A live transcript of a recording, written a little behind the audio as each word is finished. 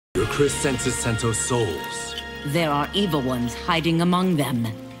Chris senses Sento's souls. There are evil ones hiding among them.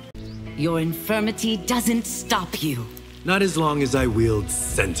 Your infirmity doesn't stop you. Not as long as I wield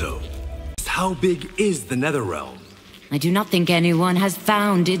Sento. How big is the Netherrealm? I do not think anyone has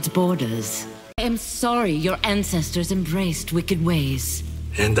found its borders. I am sorry your ancestors embraced wicked ways.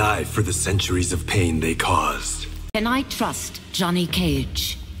 And I for the centuries of pain they caused. Can I trust Johnny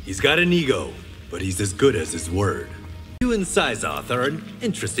Cage? He's got an ego, but he's as good as his word. You and Syzoth are an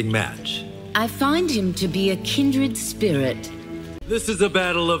interesting match. I find him to be a kindred spirit. This is a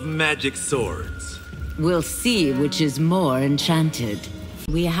battle of magic swords. We'll see which is more enchanted.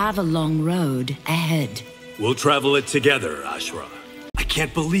 We have a long road ahead. We'll travel it together, Ashura. I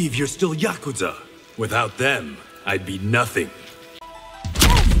can't believe you're still Yakuza. Without them, I'd be nothing.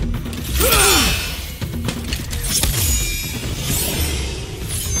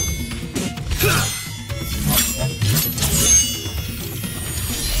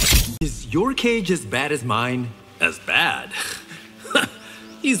 Is your cage as bad as mine? As bad?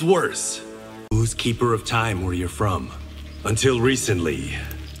 He's worse. Who's keeper of time where you're from? Until recently,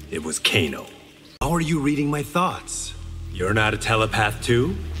 it was Kano. How are you reading my thoughts? You're not a telepath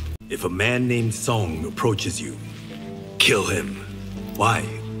too? If a man named Song approaches you, kill him. Why?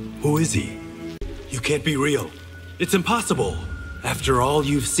 Who is he? You can't be real. It's impossible. After all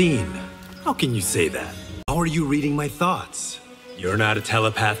you've seen, how can you say that? How are you reading my thoughts? You're not a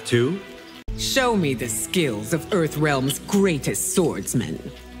telepath too? Show me the skills of Earthrealm's greatest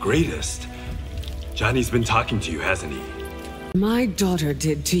swordsman. Greatest? Johnny's been talking to you, hasn't he? My daughter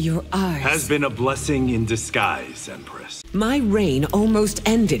did to your eyes. Has been a blessing in disguise, Empress. My reign almost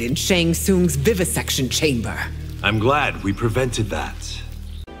ended in Shang Tsung's vivisection chamber. I'm glad we prevented that.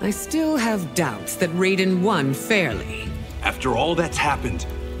 I still have doubts that Raiden won fairly. After all that's happened,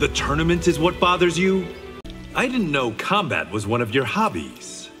 the tournament is what bothers you? I didn't know combat was one of your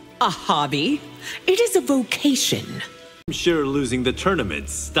hobbies. A hobby? It is a vocation. I'm sure losing the tournament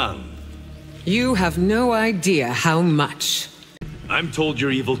stung. You have no idea how much. I'm told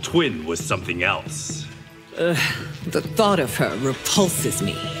your evil twin was something else. The thought of her repulses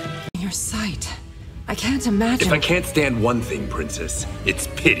me. Your sight. I can't imagine. If I can't stand one thing, Princess, it's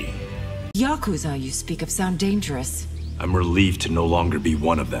pity. Yakuza you speak of sound dangerous. I'm relieved to no longer be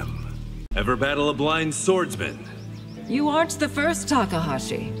one of them. Ever battle a blind swordsman? You aren't the first,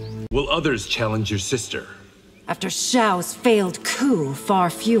 Takahashi. Will others challenge your sister? After Xiao's failed coup, far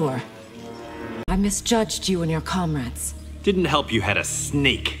fewer. I misjudged you and your comrades. Didn't help you had a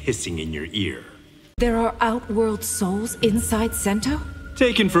snake hissing in your ear. There are outworld souls inside Sento?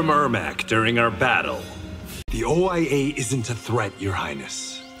 Taken from Ermac during our battle. The OIA isn't a threat, Your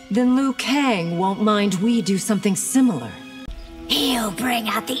Highness. Then Liu Kang won't mind we do something similar. He'll bring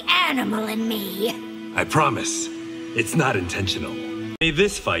out the animal in me. I promise, it's not intentional. May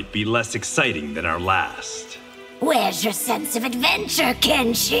this fight be less exciting than our last. Where's your sense of adventure,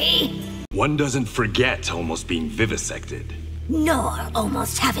 Kenshi? One doesn't forget almost being vivisected. Nor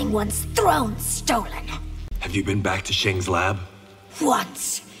almost having one's throne stolen. Have you been back to Shang's lab?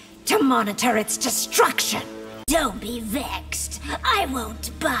 Once, to monitor its destruction. Don't be vexed. I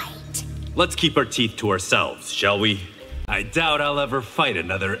won't bite. Let's keep our teeth to ourselves, shall we? I doubt I'll ever fight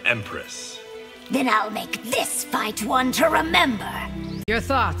another Empress. Then I'll make this fight one to remember. Your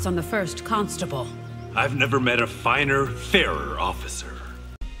thoughts on the first constable? I've never met a finer, fairer officer.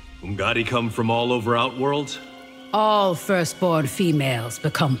 Ungadi come from all over Outworld? All firstborn females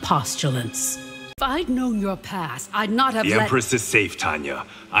become postulants. If I'd known your past, I'd not have The Empress is safe, Tanya.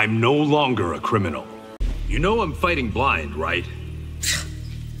 I'm no longer a criminal. You know I'm fighting blind, right?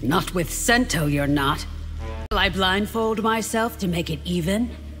 Not with Sento, you're not. Will I blindfold myself to make it even?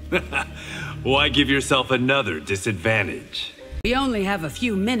 Why give yourself another disadvantage? We only have a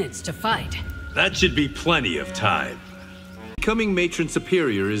few minutes to fight. That should be plenty of time. Becoming Matron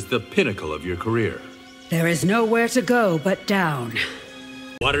Superior is the pinnacle of your career. There is nowhere to go but down.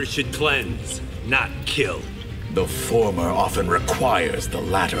 Water should cleanse, not kill. The former often requires the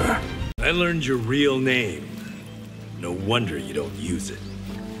latter. I learned your real name. No wonder you don't use it.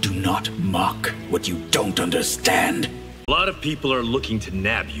 Do not mock what you don't understand. A lot of people are looking to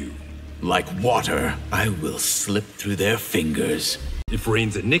nab you. Like water, I will slip through their fingers. If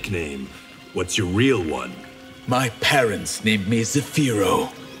Rain's a nickname, what's your real one? My parents named me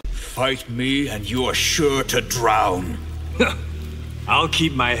Zephyro. Fight me and you are sure to drown. I'll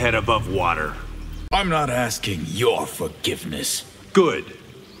keep my head above water. I'm not asking your forgiveness. Good,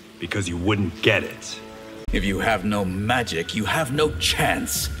 because you wouldn't get it. If you have no magic, you have no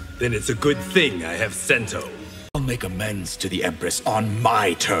chance. Then it's a good thing I have Sento. I'll make amends to the Empress on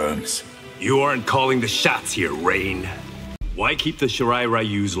my terms. You aren't calling the shots here, Rain. Why keep the Shirai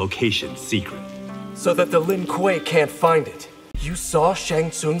Ryu's location secret? So that the Lin Kuei can't find it. You saw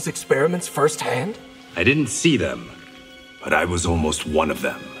Shang Tsung's experiments firsthand? I didn't see them, but I was almost one of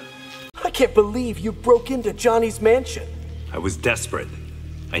them. I can't believe you broke into Johnny's mansion. I was desperate.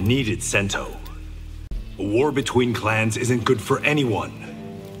 I needed Sento. A war between clans isn't good for anyone.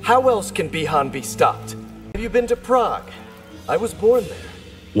 How else can Bihan be stopped? Have you been to Prague? I was born there.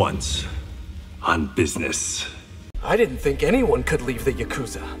 Once. On business. I didn't think anyone could leave the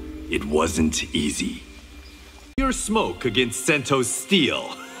Yakuza. It wasn't easy. Your smoke against Sento's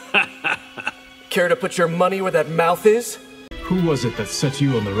steel. Care to put your money where that mouth is? Who was it that set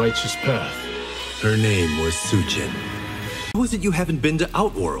you on the righteous path? Her name was Sujin. How is it you haven't been to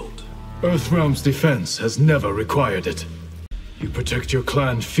Outworld? Earthrealm's defense has never required it. You protect your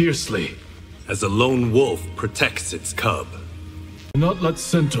clan fiercely. As a lone wolf protects its cub. Do not let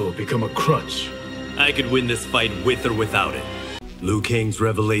Sento become a crutch. I could win this fight with or without it. Liu Kang's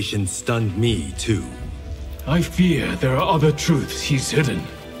revelation stunned me, too. I fear there are other truths he's hidden.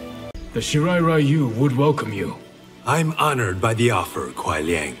 The Shirai Ryu would welcome you. I'm honored by the offer, Kuai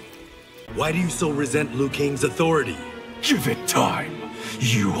Liang. Why do you so resent Liu Kang's authority? Give it time.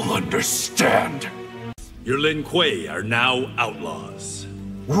 You will understand. Your Lin Kuei are now outlaws.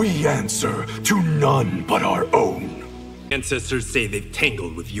 We answer to none but our own. Ancestors say they've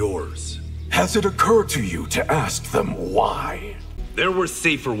tangled with yours. Has it occurred to you to ask them why? There were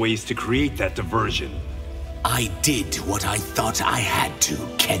safer ways to create that diversion. I did what I thought I had to,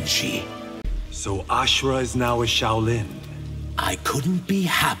 Kenshi. So Ashura is now a Shaolin. I couldn't be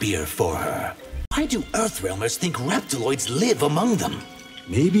happier for her. Why do Earthrealmers think Reptiloids live among them?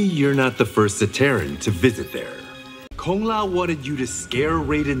 Maybe you're not the first Zaterran to visit there. Kung Lao wanted you to scare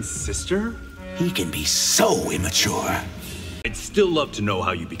Raiden's sister? He can be so immature. I'd still love to know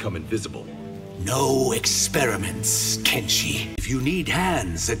how you become invisible. No experiments, Kenshi. If you need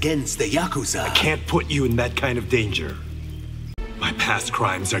hands against the Yakuza... I can't put you in that kind of danger. My past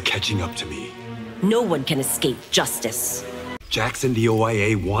crimes are catching up to me. No one can escape justice. Jax and the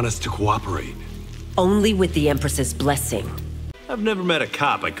OIA want us to cooperate. Only with the Empress's blessing. I've never met a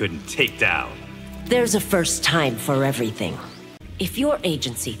cop I couldn't take down. There's a first time for everything. If your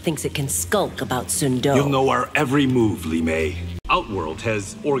agency thinks it can skulk about Sun Do... You'll know our every move, Li Mei. Outworld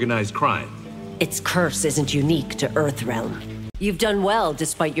has organized crime. Its curse isn't unique to Earthrealm. You've done well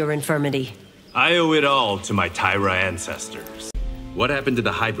despite your infirmity. I owe it all to my Tyra ancestors. What happened to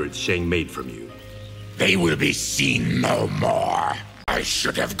the hybrids Shang made from you? They will be seen no more. I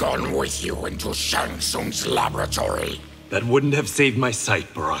should have gone with you into Shang Tsung's laboratory. That wouldn't have saved my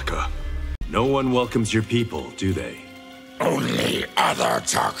sight, Baraka. No one welcomes your people, do they? Only other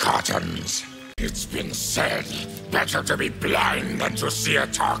Tarkatans. It's been said, better to be blind than to see a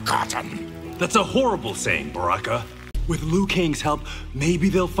Tarkatan. That's a horrible saying, Baraka. With Liu Kang's help, maybe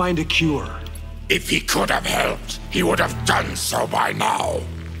they'll find a cure. If he could have helped, he would have done so by now.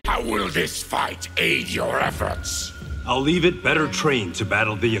 How will this fight aid your efforts? I'll leave it better trained to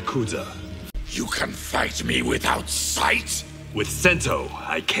battle the Yakuza. You can fight me without sight? With Sento,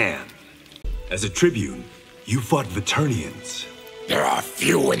 I can. As a tribune, you fought Veternians. There are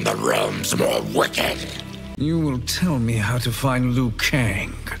few in the realms more wicked. You will tell me how to find Liu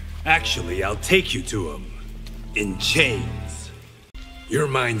Kang. Actually, I'll take you to him. In chains. Your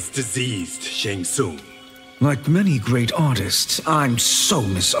mind's diseased, Shang Tsung. Like many great artists, I'm so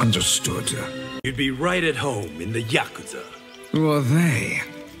misunderstood. You'd be right at home in the Yakuza. Who are they?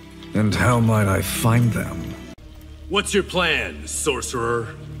 And how might I find them? What's your plan,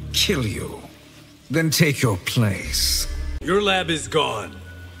 sorcerer? Kill you. Then take your place. Your lab is gone.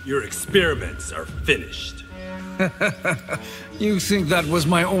 Your experiments are finished. You think that was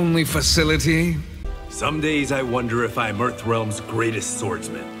my only facility? Some days I wonder if I'm Earthrealm's greatest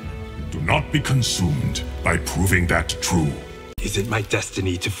swordsman. Do not be consumed by proving that true. Is it my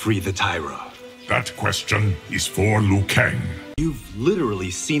destiny to free the Tyra? That question is for Liu Kang. You've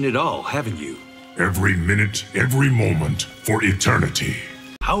literally seen it all, haven't you? Every minute, every moment, for eternity.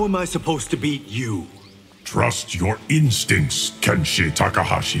 How am I supposed to beat you? Trust your instincts, Kenshi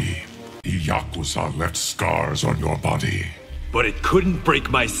Takahashi. The Yakuza left scars on your body. But it couldn't break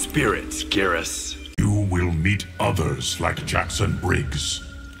my spirit, Garrus. You will meet others like Jackson Briggs.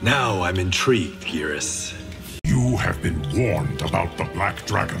 Now I'm intrigued, Garrus. You have been warned about the Black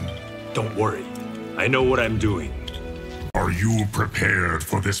Dragon. Don't worry. I know what I'm doing. Are you prepared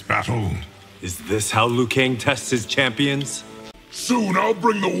for this battle? Is this how Liu Kang tests his champions? Soon I'll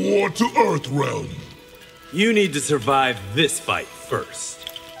bring the war to Earthrealm. You need to survive this fight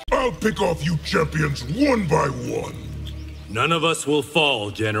first. I'll pick off you champions one by one. None of us will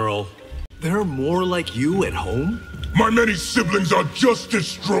fall, General. There are more like you at home? My many siblings are just as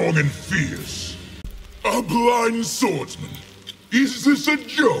strong and fierce. A blind swordsman. Is this a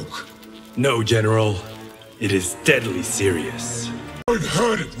joke? No, General. It is deadly serious. I've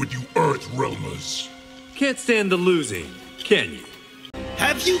had it with you Earthrealmers. Can't stand the losing, can you?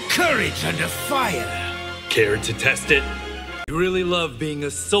 Have you courage under fire? Care to test it? You really love being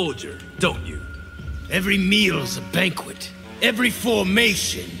a soldier, don't you? Every meal's a banquet. Every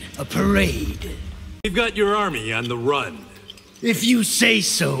formation, a parade. You've got your army on the run. If you say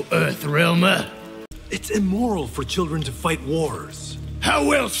so, Earthrealmer. It's immoral for children to fight wars.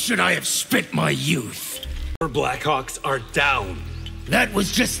 How else should I have spent my youth? Our Blackhawks are down. That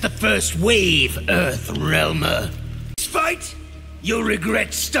was just the first wave, Earthrealmer. This fight, you'll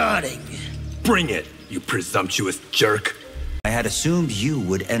regret starting. Bring it, you presumptuous jerk. I had assumed you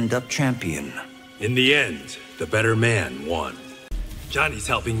would end up champion. In the end, the better man won. Johnny's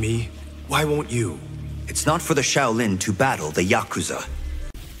helping me. Why won't you? It's not for the Shaolin to battle the Yakuza.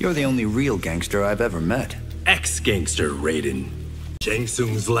 You're the only real gangster I've ever met. Ex-gangster, Raiden. Shang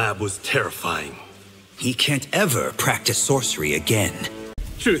Tsung's lab was terrifying. He can't ever practice sorcery again.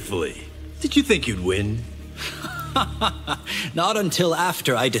 Truthfully, did you think you'd win? Not until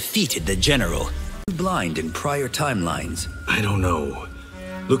after I defeated the general. Blind in prior timelines. I don't know.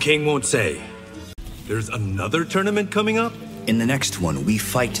 Liu Kang won't say. There's another tournament coming up? In the next one, we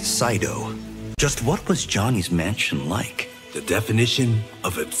fight Saido. Just what was Johnny's mansion like? The definition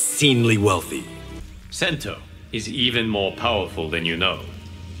of obscenely wealthy. Sento is even more powerful than you know.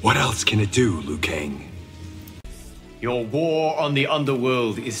 What else can it do, Liu Kang? Your war on the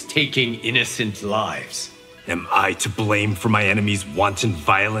underworld is taking innocent lives. Am I to blame for my enemy's wanton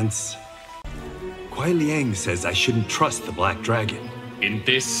violence? Kuai Liang says I shouldn't trust the Black Dragon. In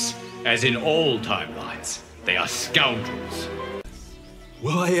this, as in all timelines, they are scoundrels.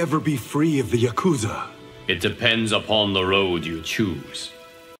 Will I ever be free of the Yakuza? It depends upon the road you choose.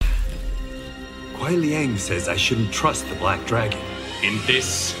 Kuai Liang says I shouldn't trust the Black Dragon. In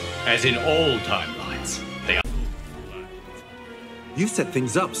this, as in all timelines, they are... You set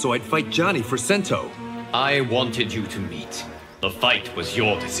things up so I'd fight Johnny for Sento. I wanted you to meet. The fight was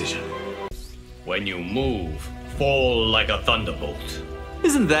your decision. When you move, fall like a thunderbolt.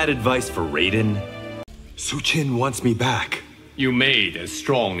 Isn't that advice for Raiden? Suchin wants me back. You made a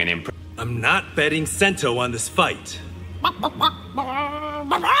strong and impressive... I'm not betting Sento on this fight.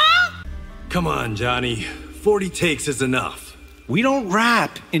 Come on, Johnny. 40 takes is enough. We don't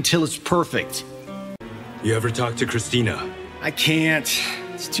rap until it's perfect. You ever talk to Christina? I can't.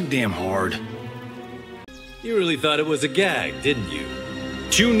 It's too damn hard. You really thought it was a gag, didn't you?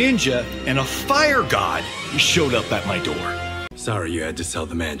 2 ninja and a fire god showed up at my door. Sorry you had to sell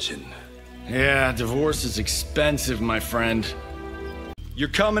the mansion. Yeah, divorce is expensive, my friend. You're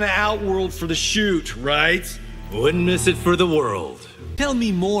coming to Outworld for the shoot, right? Wouldn't miss it for the world. Tell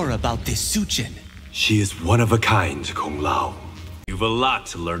me more about this Suchin. She is one of a kind, Kung Lao. You've a lot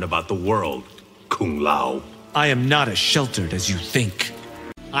to learn about the world, Kung Lao. I am not as sheltered as you think.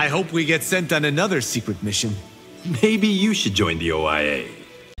 I hope we get sent on another secret mission. Maybe you should join the OIA.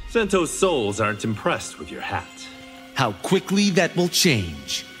 Sento's souls aren't impressed with your hat. How quickly that will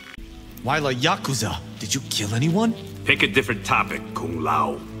change. While a Yakuza, did you kill anyone? Pick a different topic, Kung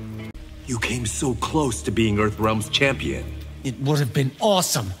Lao. You came so close to being Earthrealm's champion. It would have been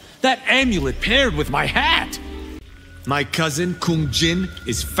awesome. That amulet paired with my hat. My cousin, Kung Jin,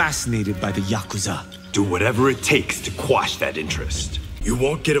 is fascinated by the Yakuza. Do whatever it takes to quash that interest. You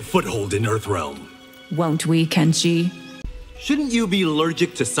won't get a foothold in Earthrealm. Won't we, Kenshi? Shouldn't you be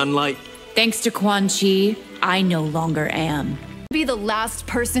allergic to sunlight? Thanks to Quan Chi, I no longer am. Be the last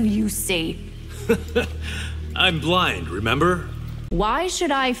person you see. I'm blind, remember? Why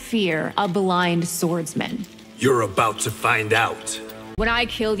should I fear a blind swordsman? You're about to find out. When I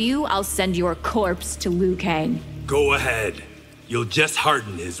kill you, I'll send your corpse to Liu Kang. Go ahead. You'll just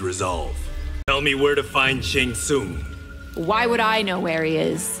harden his resolve. Tell me where to find Shang Tsung. Why would I know where he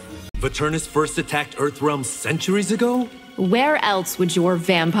is? Viternus first attacked Earthrealm centuries ago? Where else would your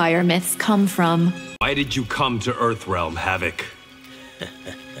vampire myths come from? Why did you come to Earthrealm, Havoc?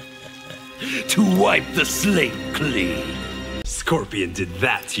 To wipe the slate clean. Scorpion did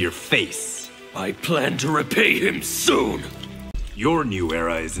that to your face. I plan to repay him soon. Your new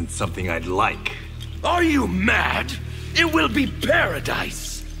era isn't something I'd like. Are you mad? It will be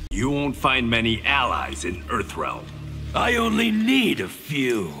paradise. You won't find many allies in Earthrealm. I only need a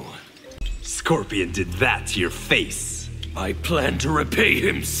few. Scorpion did that to your face. I plan to repay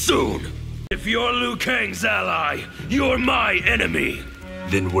him soon. If you're Liu Kang's ally, you're my enemy.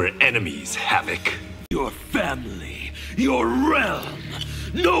 Then we're enemies, Havoc. Your family, your realm,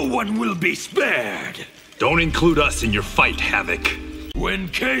 no one will be spared. Don't include us in your fight, Havoc. When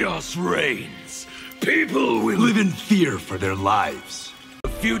chaos reigns, people will live in fear for their lives. The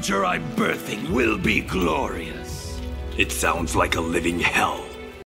future I'm birthing will be glorious. It sounds like a living hell.